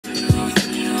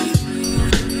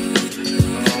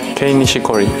Kei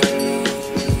Nishikori.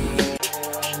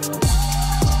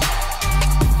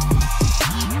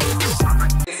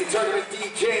 It's the tournament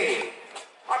DJ.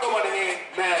 I go by the name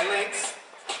Mad Links.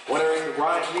 Want to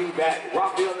remind you that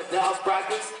Rockville and Nadal's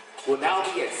practice will now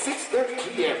be at 6:30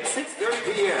 p.m.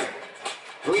 6:30 p.m.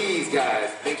 Please, guys,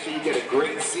 make sure you get a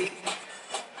great seat.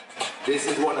 This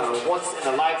is one of the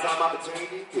once-in-a-lifetime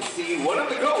opportunity to see one of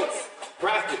the GOATs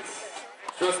practice.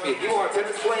 Trust me, if you are a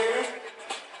tennis player,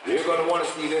 you're going to want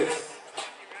to see this.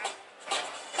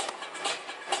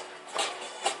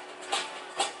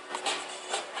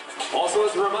 Also,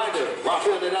 as a reminder,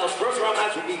 Rafael Nadal's first round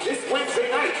match will be this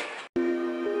Wednesday night.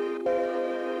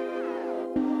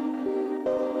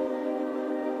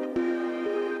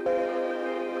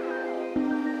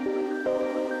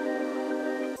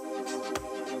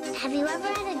 Have you ever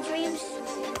had a dream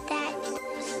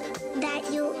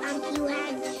that you want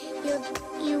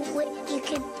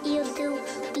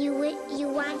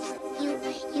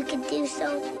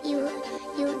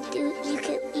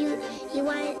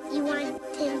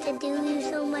him to do you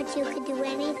so much you could do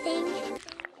anything?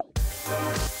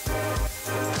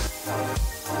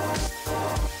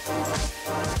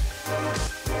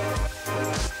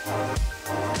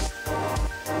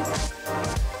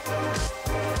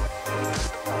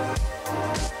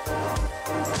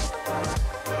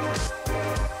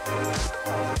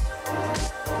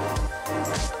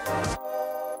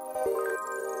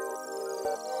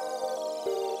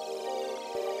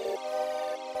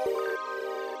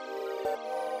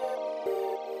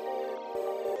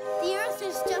 The Earth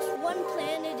is just one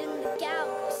planet in the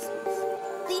galaxy.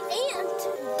 The ant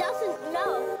doesn't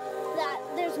know that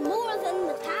there's more than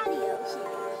the patio here.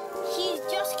 He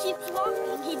just keeps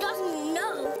walking. He doesn't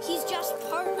know he's just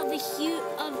part of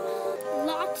of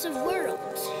lots of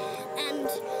worlds. And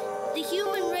the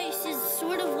human race is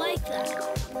sort of like that.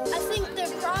 I think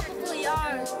there probably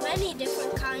are many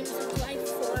different kinds of life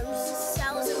forms,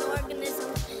 cells and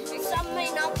organisms. Some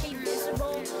may not be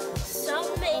visible, some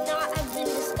may not have been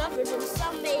discovered, and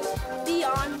some may be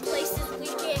on places we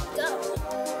can't go.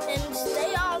 And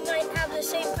they all might have the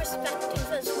same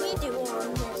perspective as we do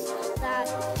on this, that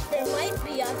there might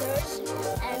be others,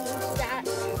 and that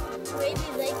maybe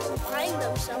they can find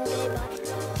them someday, but